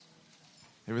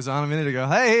It was on a minute ago.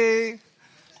 Hey!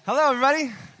 Hello,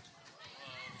 everybody.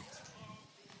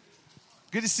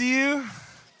 Good to see you.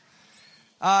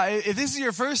 If this is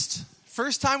your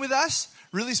first time with us,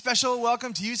 really special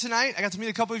welcome to you tonight. I got to meet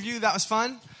a couple of you. That was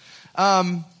fun.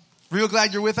 Real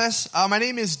glad you're with us. My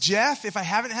name is Jeff. If I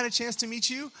haven't had a chance to meet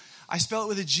you, I spell it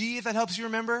with a G, if that helps you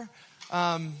remember.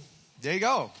 There you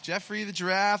go. Jeffrey the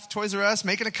Giraffe, Toys R Us,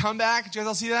 making a comeback. Did you guys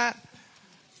all see that?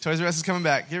 Toys R Us is coming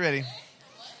back. Get ready.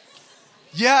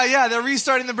 Yeah, they're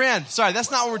restarting the brand. Sorry,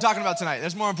 that's not what we're talking about tonight.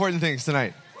 There's more important things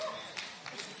tonight.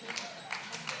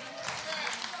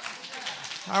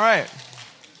 All right.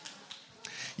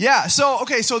 Yeah, so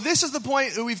this is the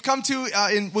point that we've come to,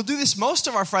 and we'll do this most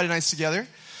of our Friday nights together,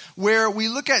 where we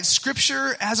look at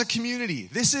Scripture as a community.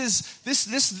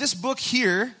 This book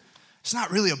here, it's not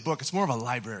really a book, it's more of a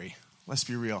library. Let's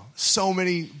be real. So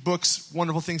many books,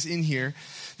 wonderful things in here.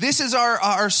 This is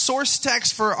our source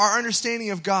text for our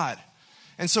understanding of God.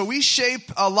 And so we shape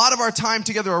a lot of our time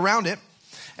together around it.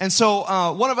 And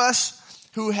so one of us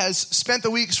who has spent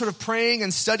the week sort of praying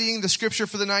and studying the Scripture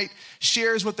for the night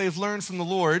shares what they've learned from the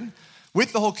Lord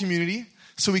with the whole community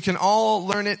so we can all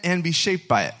learn it and be shaped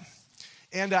by it.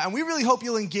 And we really hope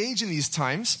you'll engage in these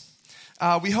times.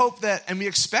 We hope that, and we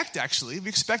expect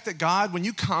that God, when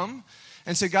you come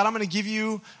and say, God, I'm going to give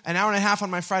you an hour and a half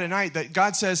on my Friday night, that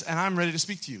God says, and I'm ready to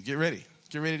speak to you. Get ready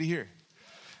to hear.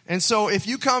 And so if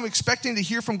you come expecting to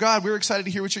hear from God, we're excited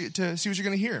to see what you're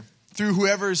going to hear through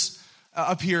whoever's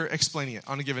up here explaining it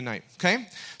on a given night, okay?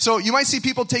 So you might see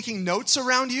people taking notes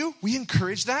around you. We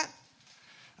encourage that.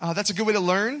 That's a good way to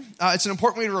learn. It's an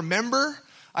important way to remember.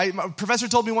 My professor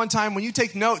told me one time, when you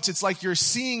take notes, it's like you're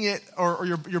seeing it, or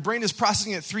your brain is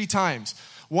processing it 3 times.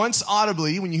 Once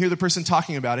audibly, when you hear the person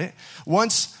talking about it.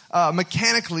 Once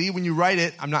mechanically, when you write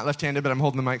it. I'm not left-handed, but I'm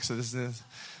holding the mic, so this is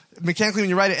mechanically when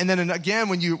you write it, and then again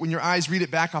when your eyes read it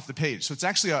back off the page. So it's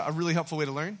actually a really helpful way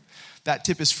to learn. That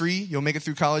tip is free. You'll make it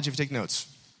through college if you take notes.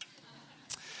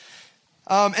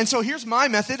 And so here's my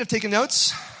method of taking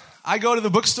notes. I go to the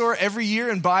bookstore every year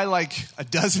and buy like a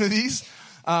dozen of these.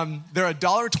 They're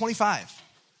 $1.25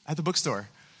 at the bookstore.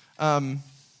 And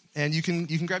you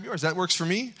can grab yours. That works for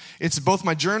me. It's both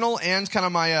my journal and kind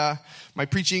of my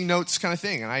preaching notes kind of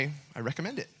thing, and I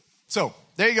recommend it. So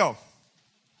there you go.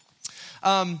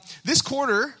 This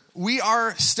quarter, we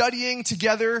are studying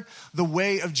together the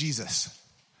way of Jesus.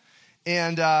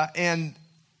 And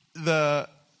the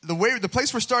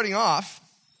place we're starting off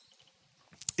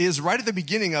is right at the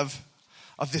beginning of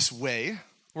this way.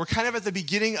 We're kind of at the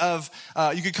beginning of,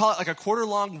 you could call it like a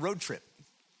quarter-long road trip.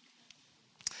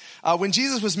 When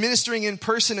Jesus was ministering in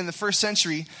person in the first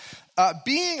century,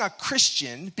 being a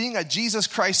Christian, being a Jesus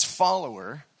Christ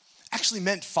follower, actually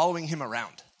meant following him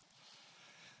around.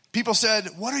 People said,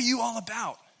 "What are you all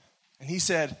about?" And he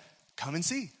said, "Come and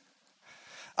see."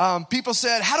 People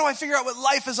said, "How do I figure out what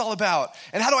life is all about?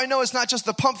 And how do I know it's not just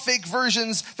the pump fake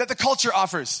versions that the culture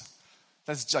offers?"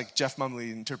 That's like Jeff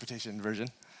Mumley interpretation version.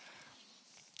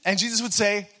 And Jesus would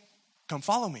say, "Come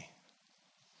follow me."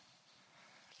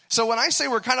 So when I say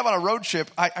we're kind of on a road trip,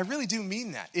 I really do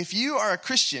mean that. If you are a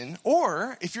Christian,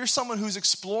 or if you're someone who's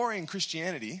exploring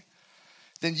Christianity,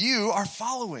 then you are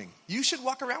following. You should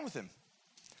walk around with him.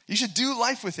 You should do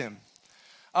life with him.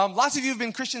 Lots of you have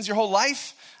been Christians your whole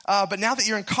life, but now that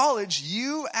you're in college,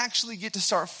 you actually get to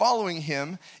start following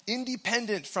him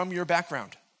independent from your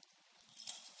background.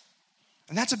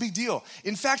 And that's a big deal.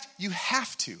 In fact, you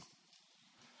have to.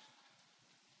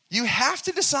 You have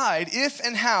to decide if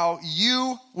and how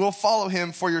you will follow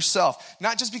him for yourself.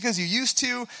 Not just because you used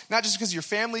to, not just because your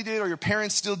family did or your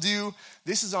parents still do.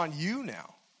 This is on you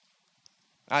now.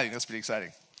 I think that's pretty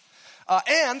exciting.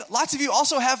 And lots of you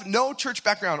also have no church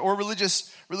background or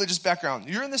religious background.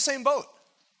 You're in the same boat.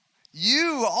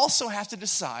 You also have to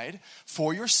decide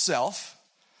for yourself,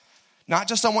 not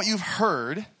just on what you've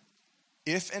heard,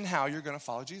 if and how you're going to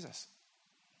follow Jesus.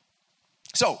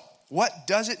 So, what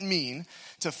does it mean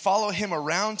to follow him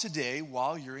around today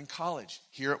while you're in college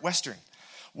here at Western?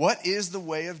 What is the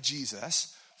way of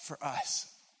Jesus for us?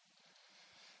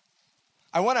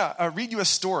 I want to read you a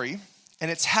story. And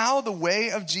it's how the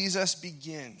way of Jesus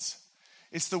begins.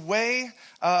 It's the way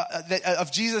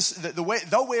of Jesus. The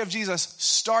way of Jesus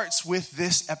starts with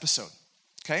this episode.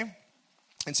 Okay,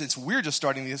 and since we're just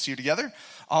starting this year together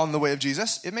on the way of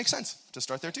Jesus, it makes sense to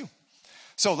start there too.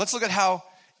 So let's look at how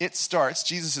it starts.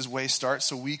 Jesus' way starts,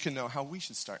 so we can know how we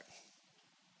should start.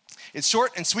 It's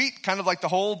short and sweet, kind of like the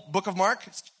whole book of Mark.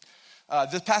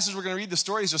 This passage we're going to read, the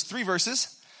story is just 3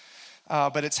 verses.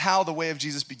 But it's how the way of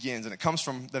Jesus begins. And it comes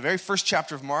from the very first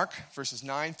chapter of Mark, verses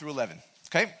 9 through 11.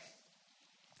 Okay?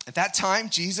 At that time,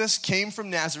 Jesus came from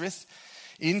Nazareth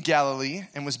in Galilee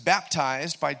and was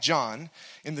baptized by John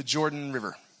in the Jordan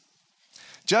River.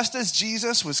 Just as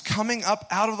Jesus was coming up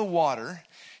out of the water,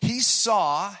 he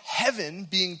saw heaven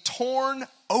being torn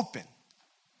open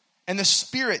and the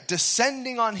Spirit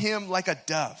descending on him like a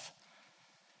dove.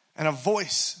 And a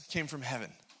voice came from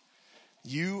heaven.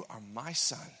 You are my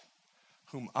Son,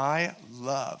 whom I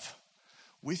love.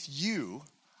 With you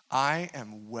I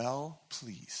am well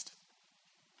pleased.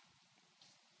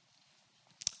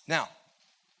 Now,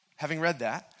 having read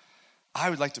that, I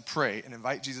would like to pray and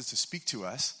invite Jesus to speak to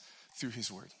us through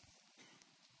his word.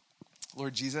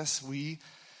 Lord Jesus, we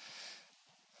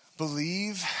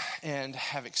believe and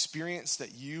have experienced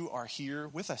that you are here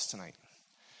with us tonight.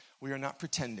 We are not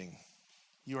pretending.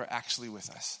 You are actually with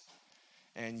us.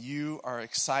 And you are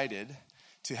excited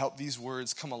to help these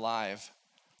words come alive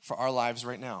for our lives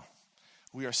right now.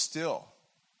 We are still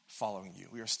following you.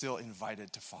 We are still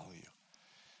invited to follow you.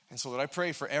 And so Lord, I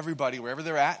pray for everybody, wherever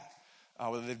they're at,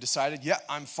 whether they've decided, yeah,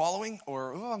 I'm following,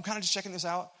 or I'm kind of just checking this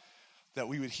out, that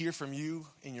we would hear from you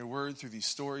in your word through these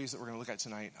stories that we're going to look at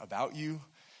tonight about you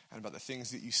and about the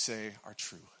things that you say are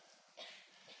true.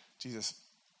 Jesus,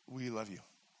 we love you.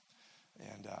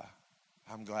 And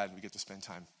I'm glad we get to spend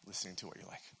time listening to what you're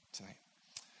like tonight.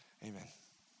 Amen.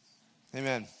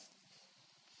 Amen.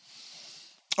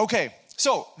 Okay,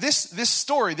 so this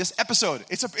story, this episode,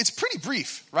 it's pretty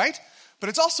brief, right? But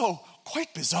it's also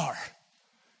quite bizarre.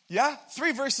 Yeah?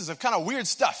 3 verses of kind of weird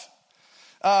stuff.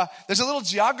 There's a little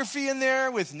geography in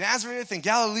there with Nazareth and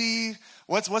Galilee.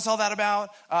 What's all that about?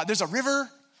 There's a river,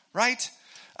 right?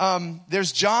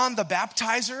 There's John the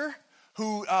baptizer,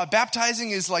 who baptizing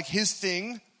is like his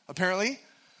thing, apparently.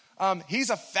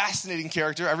 He's a fascinating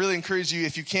character. I really encourage you,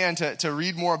 if you can, to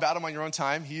read more about him on your own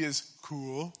time. He is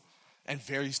cool and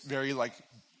very, very like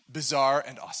bizarre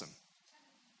and awesome.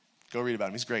 Go read about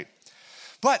him. He's great.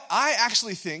 But I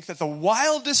actually think that the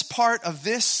wildest part of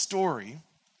this story,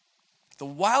 the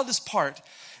wildest part,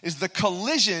 is the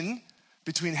collision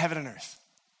between heaven and earth.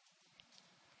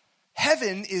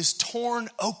 Heaven is torn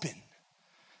open,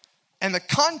 and the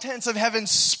contents of heaven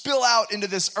spill out into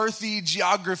this earthy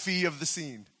geography of the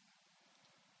scene.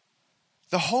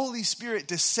 The Holy Spirit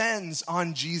descends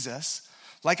on Jesus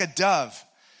like a dove.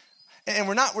 And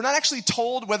we're not actually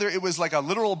told whether it was like a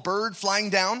literal bird flying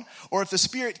down or if the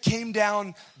Spirit came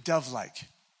down dove-like,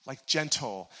 like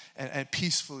gentle and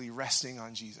peacefully resting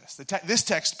on Jesus. This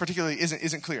text particularly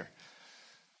isn't clear.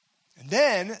 And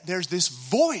then there's this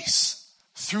voice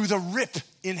through the rip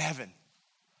in heaven.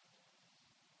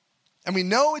 And we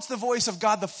know it's the voice of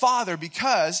God the Father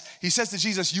because he says to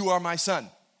Jesus, you are my Son.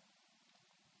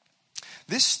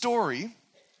 This story,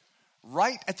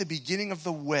 right at the beginning of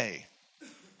the way,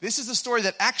 this is the story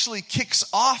that actually kicks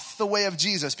off the way of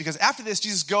Jesus, because after this,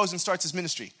 Jesus goes and starts his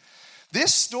ministry.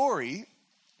 This story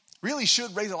really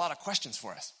should raise a lot of questions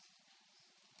for us.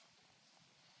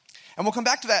 And we'll come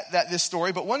back to this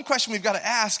story, but one question we've got to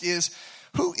ask is,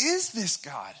 who is this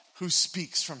God who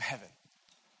speaks from heaven?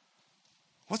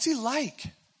 What's he like?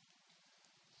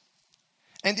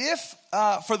 And if,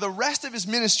 for the rest of his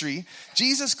ministry,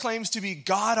 Jesus claims to be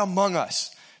God among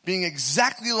us, being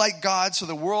exactly like God so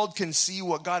the world can see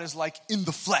what God is like in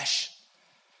the flesh,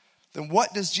 then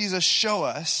what does Jesus show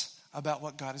us about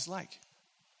what God is like?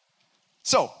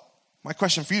 So, my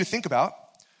question for you to think about,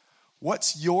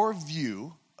 what's your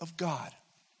view of God?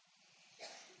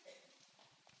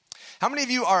 How many of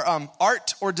you are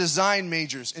art or design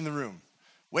majors in the room?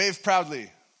 Wave proudly.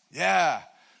 Yeah.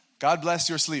 God bless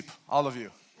your sleep, all of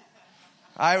you.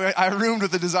 I roomed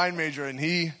with a design major, and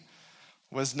he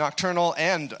was nocturnal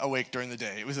and awake during the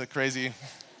day. It was a crazy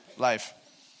life.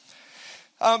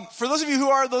 For those of you who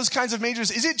are those kinds of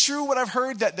majors, is it true what I've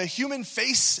heard that the human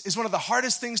face is one of the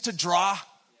hardest things to draw?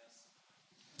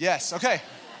 Yes, okay.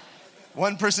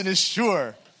 One person is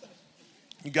sure.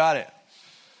 You got it.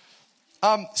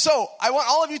 So I want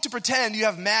all of you to pretend you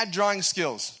have mad drawing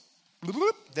skills.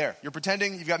 There, you're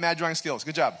pretending you've got mad drawing skills.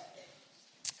 Good job.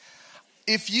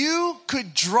 If you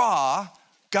could draw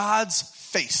God's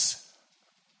face,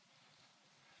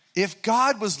 if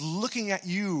God was looking at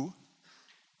you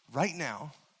right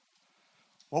now,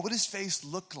 what would his face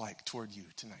look like toward you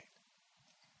tonight?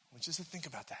 I want you to think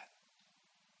about that.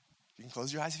 You can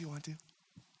close your eyes if you want to.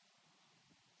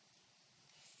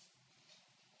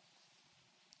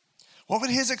 What would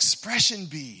his expression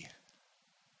be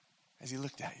as he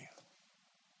looked at you?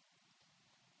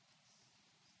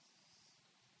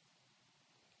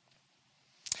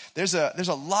 There's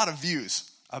a lot of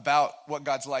views about what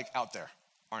God's like out there,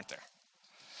 aren't there?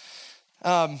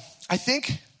 I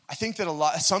think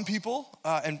that some people,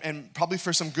 and probably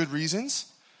for some good reasons,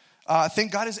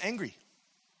 think God is angry.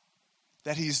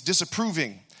 that he's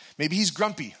disapproving. Maybe he's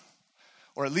grumpy,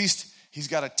 or at least he's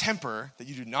got a temper that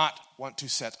you do not want to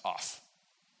set off.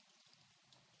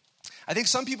 I think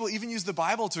some people even use the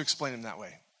Bible to explain him that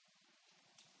way.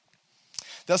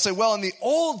 They'll say, well, in the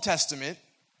Old Testament,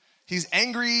 he's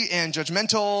angry and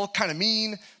judgmental, kind of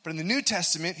mean, but in the New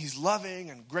Testament, he's loving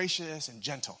and gracious and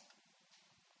gentle.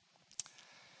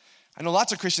 I know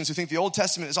lots of Christians who think the Old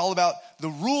Testament is all about the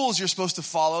rules you're supposed to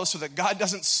follow so that God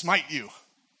doesn't smite you,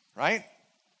 right?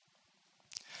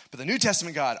 But the New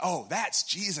Testament God, oh, that's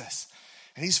Jesus.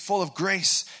 And he's full of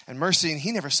grace and mercy, and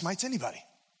he never smites anybody.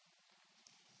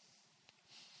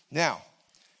 Now,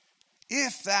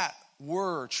 if that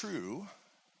were true,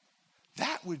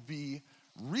 that would be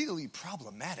really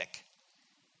problematic.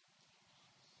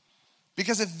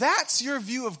 Because if that's your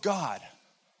view of God,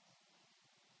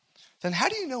 then how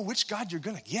do you know which God you're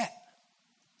going to get?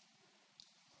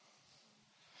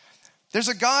 There's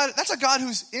a God, that's a God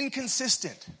who's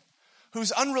inconsistent,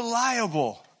 who's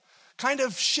unreliable, kind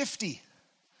of shifty,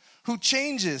 who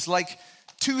changes like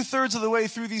 2/3 of the way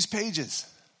through these pages.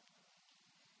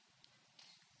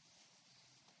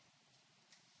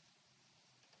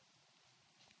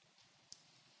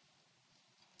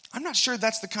 I'm not sure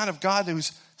that's the kind of God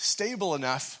who's stable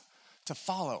enough to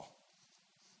follow.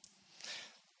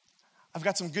 I've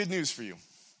got some good news for you.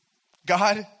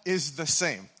 God is the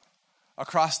same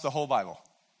across the whole Bible.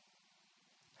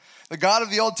 The God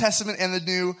of the Old Testament and the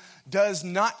New does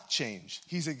not change.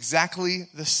 He's exactly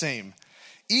the same.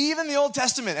 Even the Old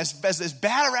Testament, as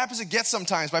bad a rap as it gets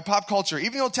sometimes by pop culture,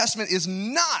 even the Old Testament is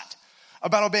not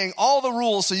about obeying all the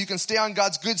rules so you can stay on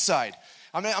God's good side.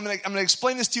 I'm going to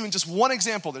explain this to you in just one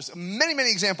example. There's many, many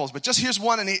examples, but just here's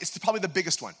one, and it's probably the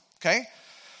biggest one, okay?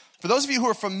 For those of you who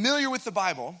are familiar with the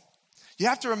Bible, you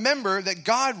have to remember that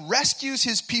God rescues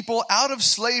his people out of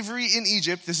slavery in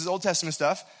Egypt, this is Old Testament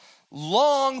stuff,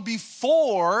 long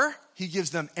before he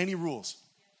gives them any rules.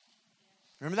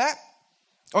 Remember that?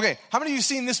 Okay, how many of you have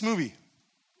seen this movie?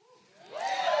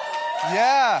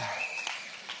 Yeah.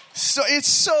 So it's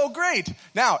so great.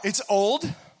 Now, it's old,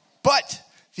 but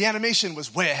the animation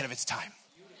was way ahead of its time.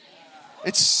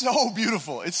 It's so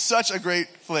beautiful. It's such a great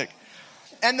flick.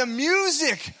 And the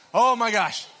music, oh my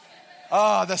gosh.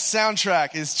 Oh, the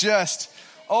soundtrack is just,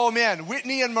 oh man,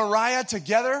 Whitney and Mariah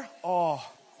together. Oh,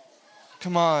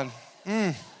 come on.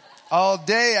 All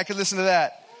day I could listen to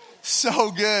that.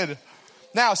 So good.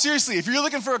 Now, seriously, if you're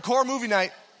looking for a core movie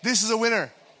night, this is a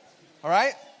winner. All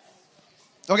right?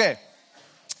 Okay.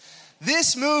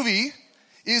 This movie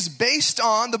is based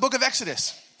on the book of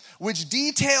Exodus, which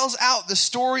details out the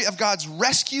story of God's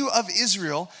rescue of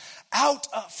Israel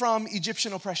out from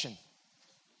Egyptian oppression.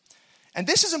 And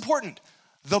this is important.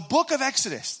 The book of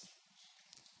Exodus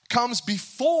comes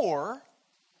before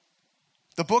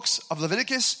the books of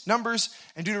Leviticus, Numbers,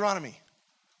 and Deuteronomy,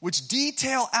 which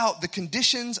detail out the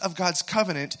conditions of God's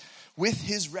covenant with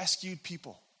his rescued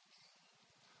people.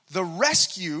 The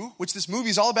rescue, which this movie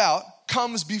is all about,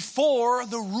 comes before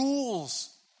the rules.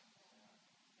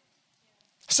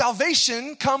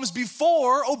 Salvation comes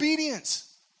before obedience.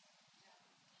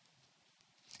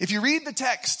 If you read the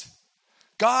text,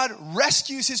 God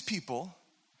rescues his people,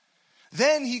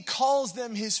 then he calls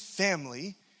them his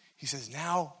family. He says,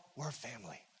 now we're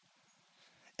family.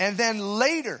 And then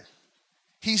later,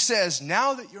 he says,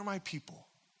 now that you're my people,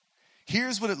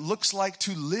 here's what it looks like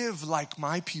to live like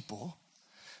my people,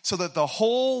 so that the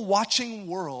whole watching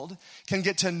world can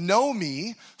get to know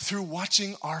me through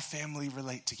watching our family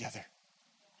relate together.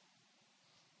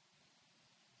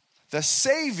 The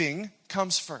saving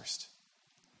comes first.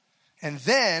 And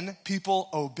then people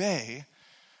obey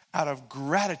out of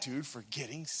gratitude for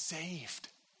getting saved.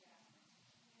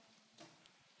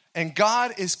 And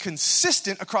God is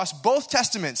consistent across both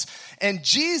testaments. And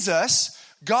Jesus,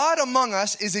 God among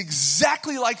us, is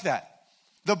exactly like that.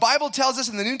 The Bible tells us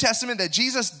in the New Testament that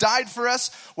Jesus died for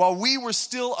us while we were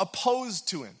still opposed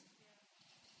to him.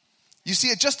 You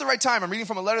see, at just the right time, I'm reading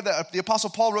from a letter that the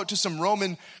Apostle Paul wrote to some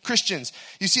Roman Christians.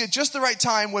 You see, at just the right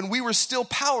time, when we were still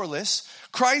powerless,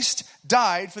 Christ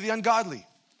died for the ungodly.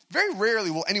 Very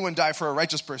rarely will anyone die for a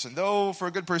righteous person, though for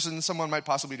a good person, someone might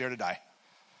possibly dare to die.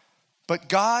 But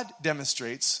God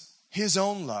demonstrates his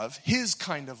own love, his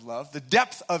kind of love, the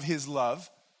depth of his love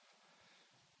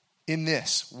in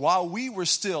this. While we were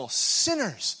still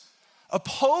sinners,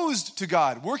 opposed to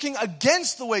God, working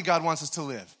against the way God wants us to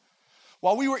live,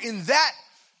 while we were in that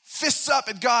fists up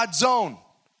at God's zone,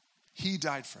 he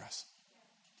died for us.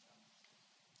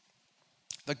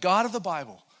 The God of the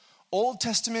Bible, Old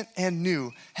Testament and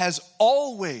New, has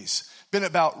always been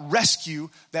about rescue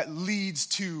that leads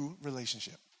to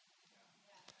relationship.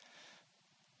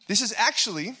 This is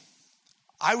actually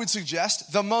I would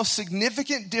suggest, the most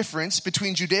significant difference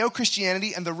between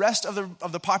Judeo-Christianity and the rest of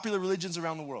the popular religions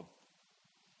around the world.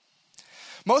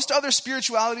 Most other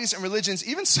spiritualities and religions,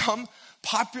 even some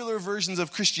popular versions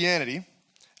of Christianity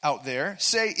out there,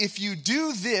 say if you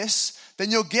do this,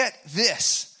 then you'll get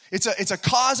this. It's a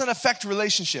cause and effect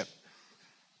relationship.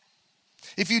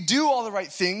 If you do all the right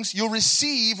things, you'll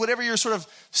receive whatever your sort of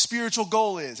spiritual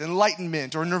goal is,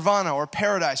 enlightenment or nirvana or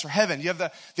paradise or heaven. You have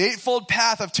the eightfold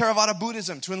path of Theravada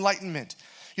Buddhism to enlightenment.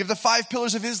 You have the 5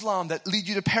 pillars of Islam that lead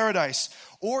you to paradise.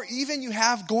 Or even you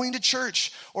have going to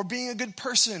church or being a good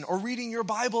person or reading your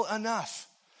Bible enough.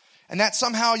 And that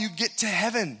somehow you get to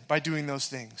heaven by doing those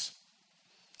things.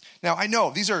 Now, I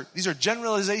know these are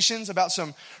generalizations about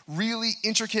some really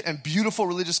intricate and beautiful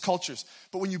religious cultures.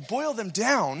 But when you boil them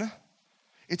down,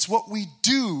 it's what we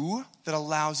do that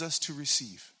allows us to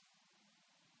receive.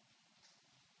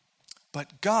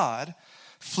 But God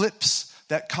flips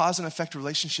that cause and effect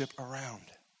relationship around.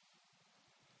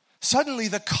 Suddenly,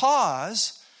 the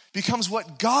cause becomes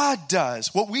what God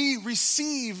does, what we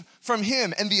receive from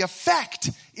Him, and the effect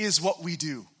is what we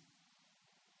do.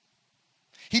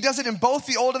 He does it in both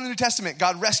the Old and the New Testament.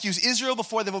 God rescues Israel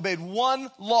before they've obeyed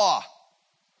one law.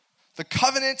 The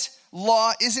covenant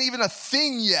law isn't even a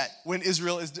thing yet when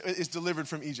Israel is delivered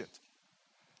from Egypt.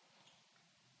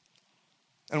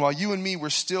 And while you and me were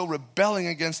still rebelling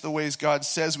against the ways God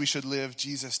says we should live,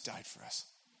 Jesus died for us.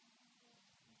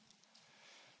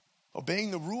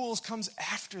 Obeying the rules comes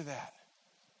after that.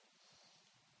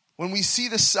 When we see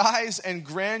the size and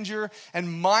grandeur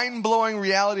and mind-blowing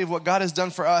reality of what God has done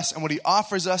for us and what He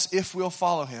offers us if we'll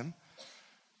follow Him,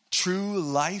 true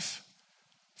life,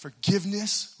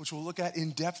 forgiveness, which we'll look at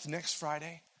in depth next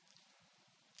Friday,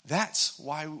 that's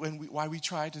why we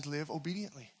try to live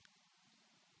obediently.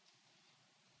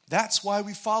 That's why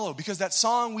we follow, because that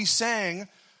song we sang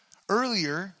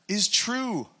earlier is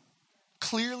true.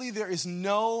 Clearly, there is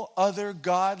no other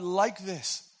God like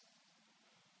this.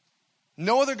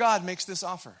 No other God makes this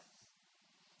offer.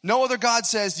 No other God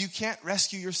says, you can't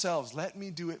rescue yourselves. Let me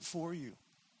do it for you.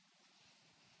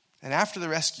 And after the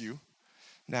rescue,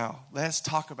 now let's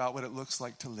talk about what it looks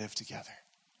like to live together.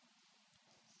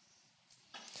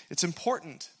 It's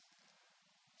important,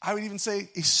 I would even say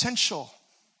essential,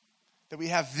 that we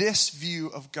have this view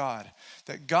of God.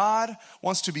 That God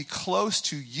wants to be close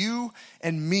to you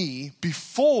and me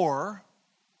before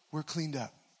we're cleaned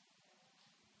up.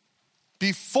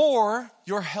 Before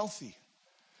you're healthy.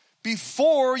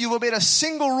 Before you've obeyed a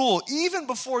single rule. Even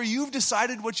before you've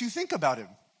decided what you think about Him.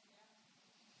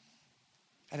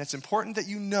 And it's important that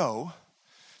you know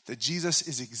that Jesus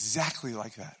is exactly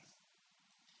like that.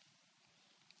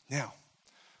 Now,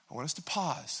 I want us to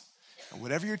pause. And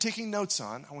whatever you're taking notes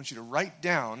on, I want you to write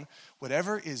down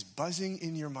whatever is buzzing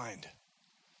in your mind.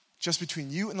 Just between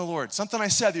you and the Lord. Something I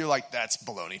said that you're like, that's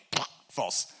baloney.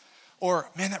 False. Or,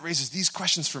 man, that raises these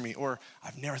questions for me. Or,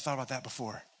 I've never thought about that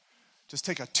before. Just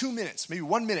take 2 minutes, maybe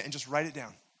 1 minute, and just write it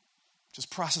down.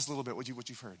 Just process a little bit what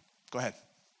you've heard. Go ahead.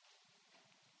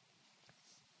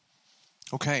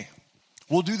 Okay.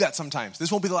 We'll do that sometimes. This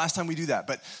won't be the last time we do that.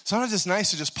 But sometimes it's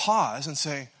nice to just pause and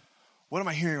say, what am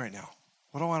I hearing right now?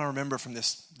 What do I want to remember from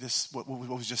this what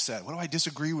was just said? What do I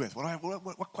disagree with?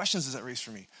 What questions does that raise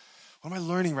for me? What am I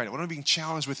learning right now? What am I being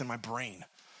challenged with in my brain,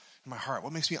 in my heart?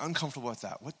 What makes me uncomfortable with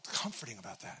that? What's comforting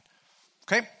about that?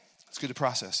 Okay? It's good to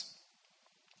process.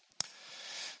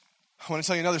 I want to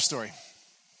tell you another story.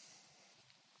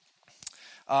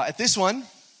 At this one,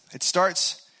 it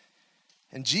starts,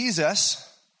 and Jesus,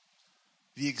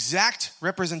 the exact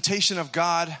representation of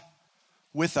God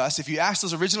with us. If you ask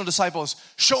those original disciples,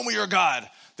 show me your God,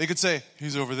 they could say,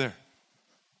 He's over there,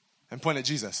 and point at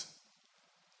Jesus.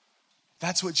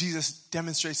 That's what Jesus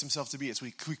demonstrates Himself to be. It's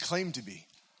what we claim to be.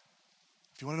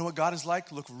 If you want to know what God is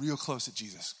like, look real close at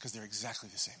Jesus, because they're exactly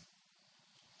the same.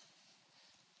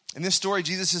 In this story,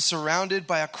 Jesus is surrounded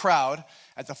by a crowd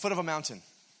at the foot of a mountain.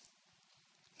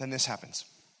 Then this happens.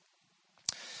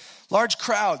 Large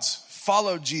crowds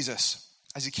followed Jesus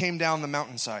as He came down the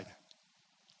mountainside.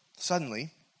 Suddenly,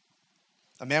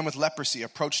 a man with leprosy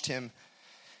approached Him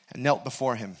and knelt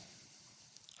before Him.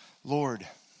 Lord,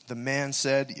 the man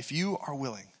said, if you are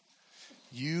willing,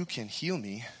 you can heal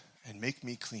me and make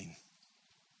me clean.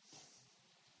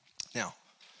 Now,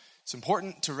 it's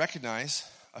important to recognize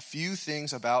a few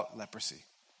things about leprosy,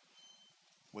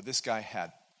 what this guy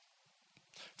had.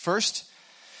 First,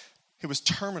 it was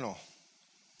terminal.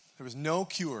 There was no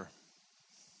cure.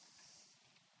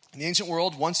 In the ancient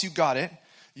world, once you got it,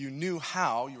 you knew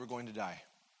how you were going to die.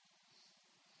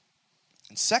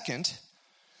 And second,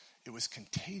 it was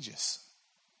contagious.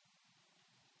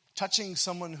 Touching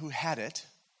someone who had it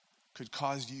could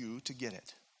cause you to get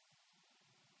it.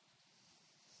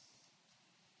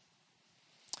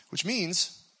 Which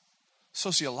means,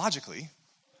 sociologically,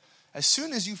 as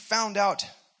soon as you found out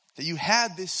that you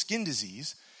had this skin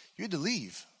disease, you had to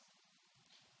leave.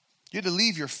 You had to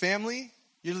leave your family,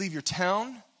 you had to leave your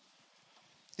town,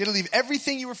 you had to leave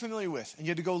everything you were familiar with, and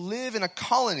you had to go live in a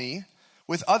colony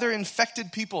with other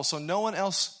infected people so no one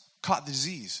else caught the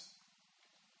disease.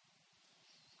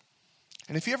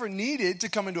 And if you ever needed to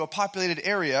come into a populated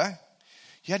area,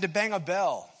 you had to bang a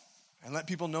bell and let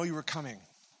people know you were coming.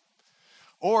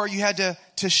 Or you had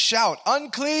to shout,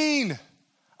 "Unclean!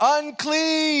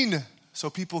 Unclean!" so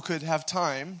people could have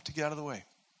time to get out of the way.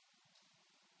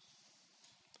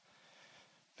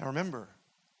 Now remember,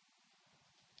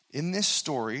 in this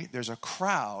story, there's a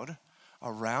crowd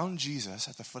around Jesus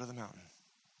at the foot of the mountain.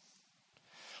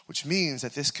 Which means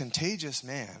that this contagious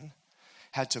man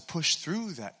had to push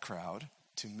through that crowd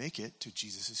to make it to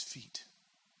Jesus' feet.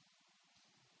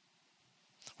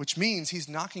 Which means he's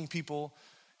knocking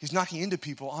into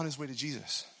people on his way to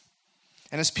Jesus.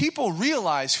 And as people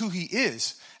realize who he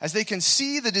is, as they can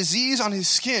see the disease on his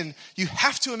skin, you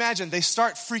have to imagine they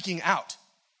start freaking out.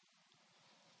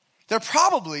 They're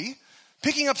probably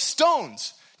picking up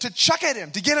stones to chuck at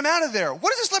him, to get him out of there.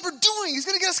 What is this leper doing? He's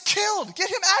going to get us killed. Get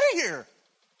him out of here.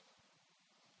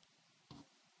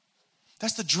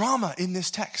 That's the drama in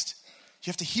this text. You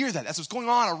have to hear that. That's what's going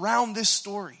on around this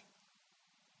story.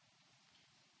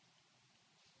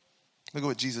 Look at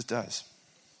what Jesus does.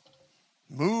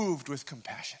 Moved with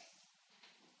compassion,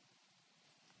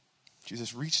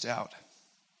 Jesus reached out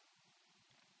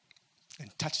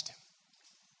and touched him.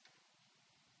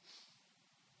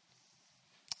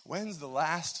 When's the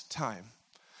last time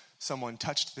someone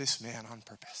touched this man on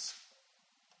purpose?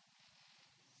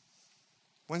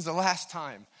 When's the last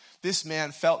time this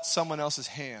man felt someone else's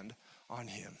hand on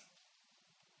him?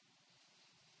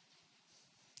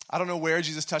 I don't know where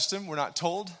Jesus touched him. We're not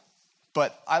told.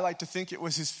 But I like to think it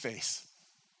was his face.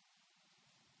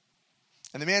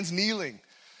 And the man's kneeling.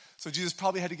 So Jesus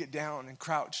probably had to get down and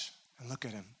crouch and look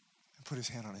at him and put his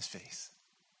hand on his face.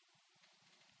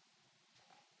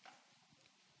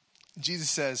 And Jesus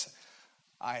says,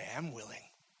 "I am willing.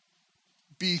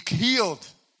 Be healed."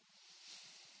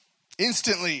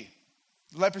 Instantly,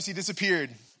 the leprosy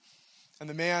disappeared and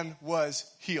the man was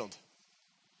healed.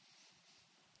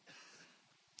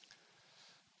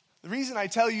 The reason I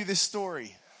tell you this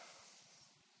story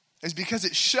is because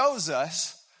it shows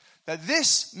us that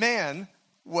this man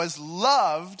was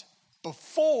loved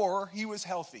before he was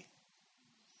healthy.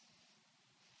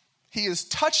 He is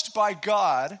touched by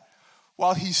God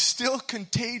while he's still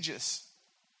contagious.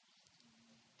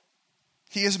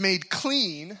 He is made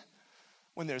clean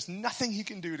when there's nothing he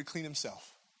can do to clean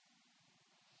himself.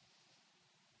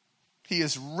 He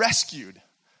is rescued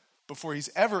before he's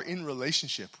ever in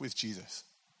relationship with Jesus.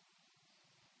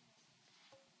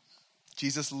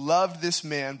 Jesus loved this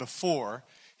man before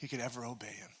he could ever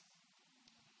obey him.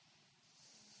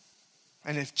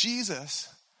 And if Jesus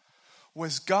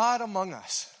was God among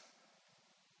us,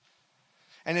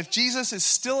 and if Jesus is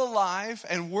still alive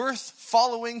and worth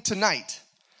following tonight,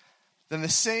 then the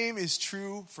same is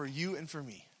true for you and for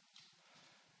me.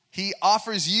 He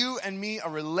offers you and me a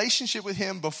relationship with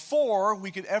him before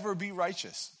we could ever be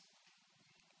righteous.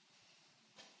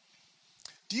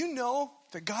 Do you know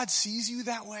that God sees you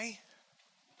that way?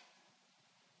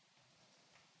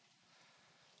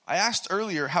 I asked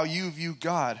earlier how you view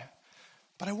God,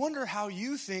 but I wonder how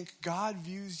you think God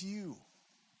views you.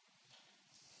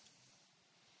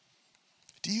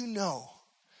 Do you know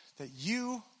that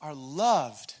you are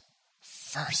loved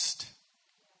first?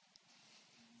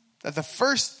 That the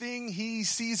first thing he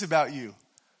sees about you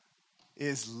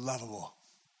is lovable.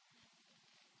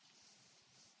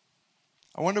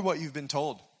 I wonder what you've been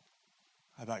told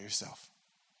about yourself,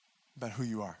 about who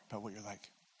you are, about what you're like.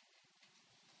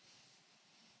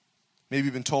 Maybe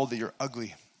you've been told that you're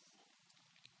ugly,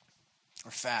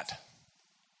 or fat,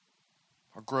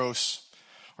 or gross,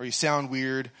 or you sound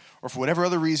weird, or for whatever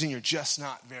other reason, you're just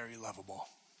not very lovable.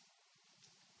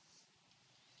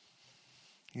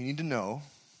 You need to know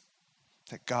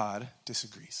that God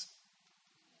disagrees.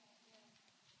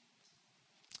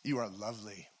 You are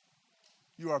lovely.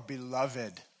 You are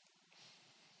beloved.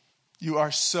 You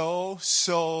are so,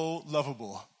 so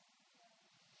lovable.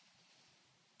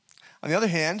 On the other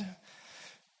hand,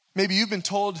 maybe you've been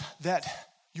told that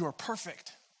you are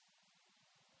perfect,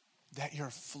 that you're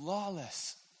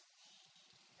flawless,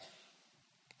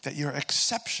 that you're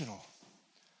exceptional,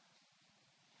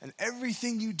 and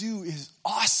everything you do is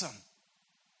awesome.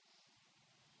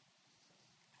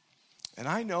 And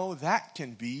I know that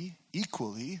can be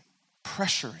equally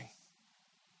pressuring.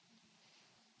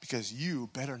 because you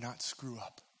better not screw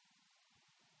up.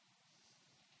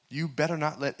 You better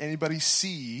not let anybody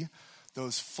see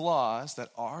those flaws that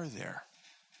are there.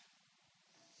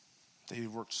 They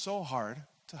worked so hard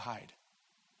to hide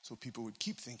so people would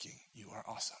keep thinking you are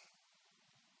awesome.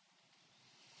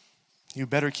 You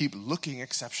better keep looking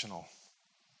exceptional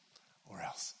or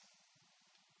else.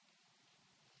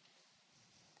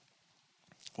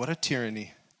 What a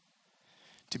tyranny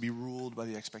to be ruled by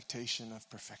the expectation of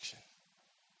perfection.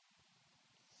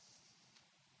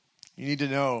 You need to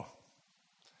know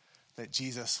that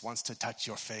Jesus wants to touch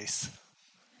your face.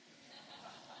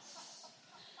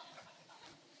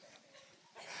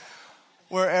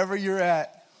 Wherever you're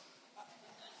at.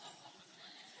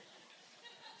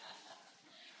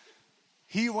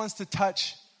 He wants to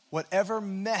touch whatever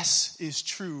mess is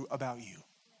true about you.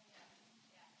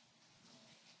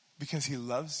 Because he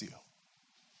loves you.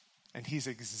 And he's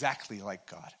exactly like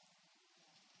God.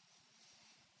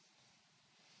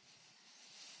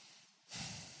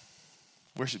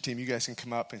 Worship team, you guys can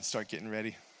come up and start getting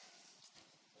ready.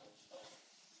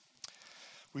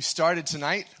 We started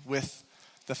tonight with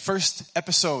the first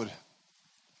episode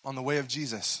on the way of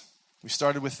Jesus. We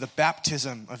started with the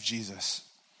baptism of Jesus.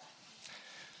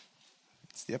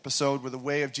 It's the episode where the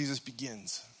way of Jesus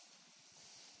begins.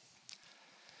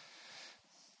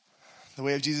 The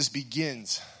way of Jesus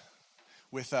begins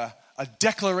with a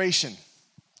declaration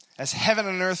as heaven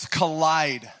and earth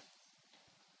collide.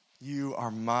 You are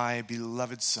my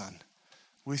beloved Son.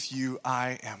 With you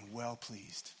I am well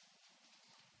pleased.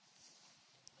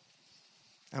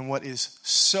 And what is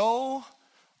so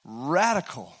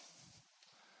radical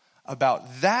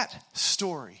about that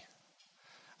story,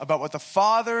 about what the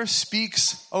Father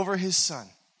speaks over his Son,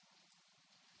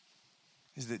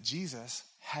 is that Jesus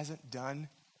hasn't done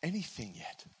anything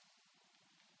yet.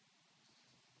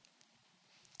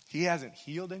 He hasn't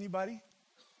healed anybody.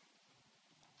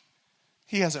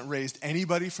 He hasn't raised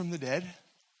anybody from the dead.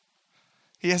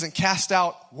 He hasn't cast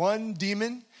out one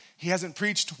demon. He hasn't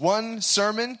preached one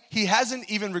sermon. He hasn't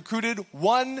even recruited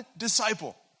one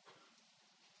disciple.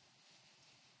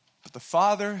 But the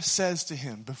Father says to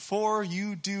him, before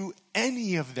you do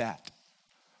any of that,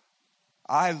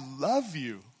 I love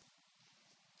you.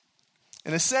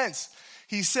 In a sense,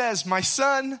 he says, my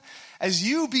son, as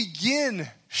you begin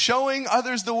showing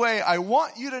others the way, I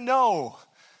want you to know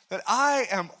that I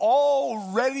am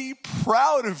already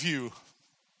proud of you.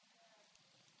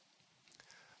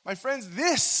 My friends,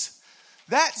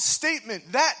 that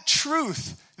statement, that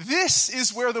truth, this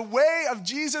is where the way of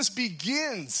Jesus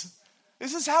begins.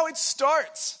 This is how it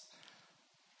starts.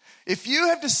 If you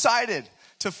have decided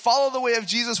to follow the way of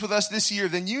Jesus with us this year,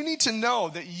 then you need to know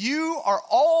that you are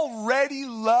already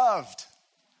loved.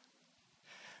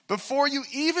 Before you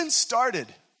even started,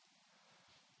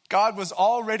 God was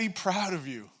already proud of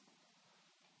you.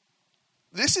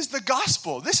 This is the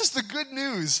gospel. This is the good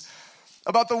news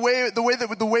about the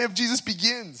way of Jesus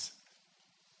begins.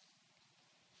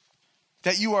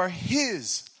 That you are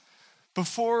his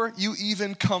before you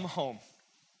even come home.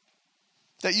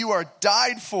 That you are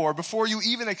died for before you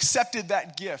even accepted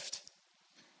that gift.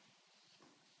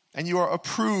 And you are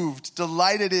approved,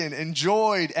 delighted in,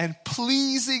 enjoyed, and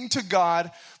pleasing to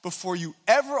God before you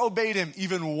ever obeyed him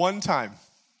even one time.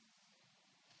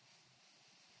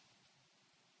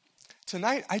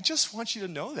 Tonight, I just want you to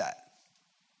know that.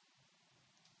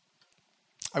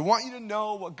 I want you to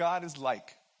know what God is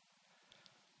like.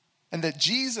 And that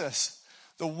Jesus,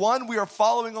 the one we are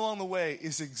following along the way,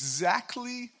 is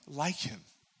exactly like him.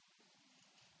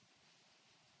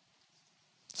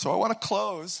 So I want to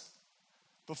close,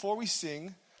 before we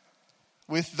sing,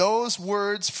 with those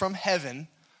words from heaven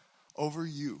over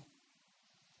you.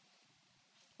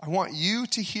 I want you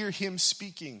to hear him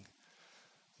speaking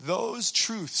those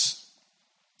truths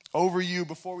over you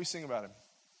before we sing about him.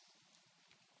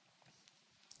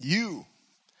 You,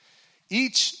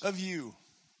 each of you,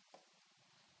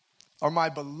 are my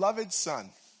beloved son,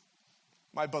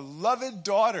 my beloved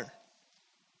daughter,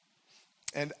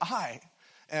 and I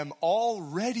am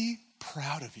already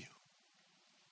proud of you.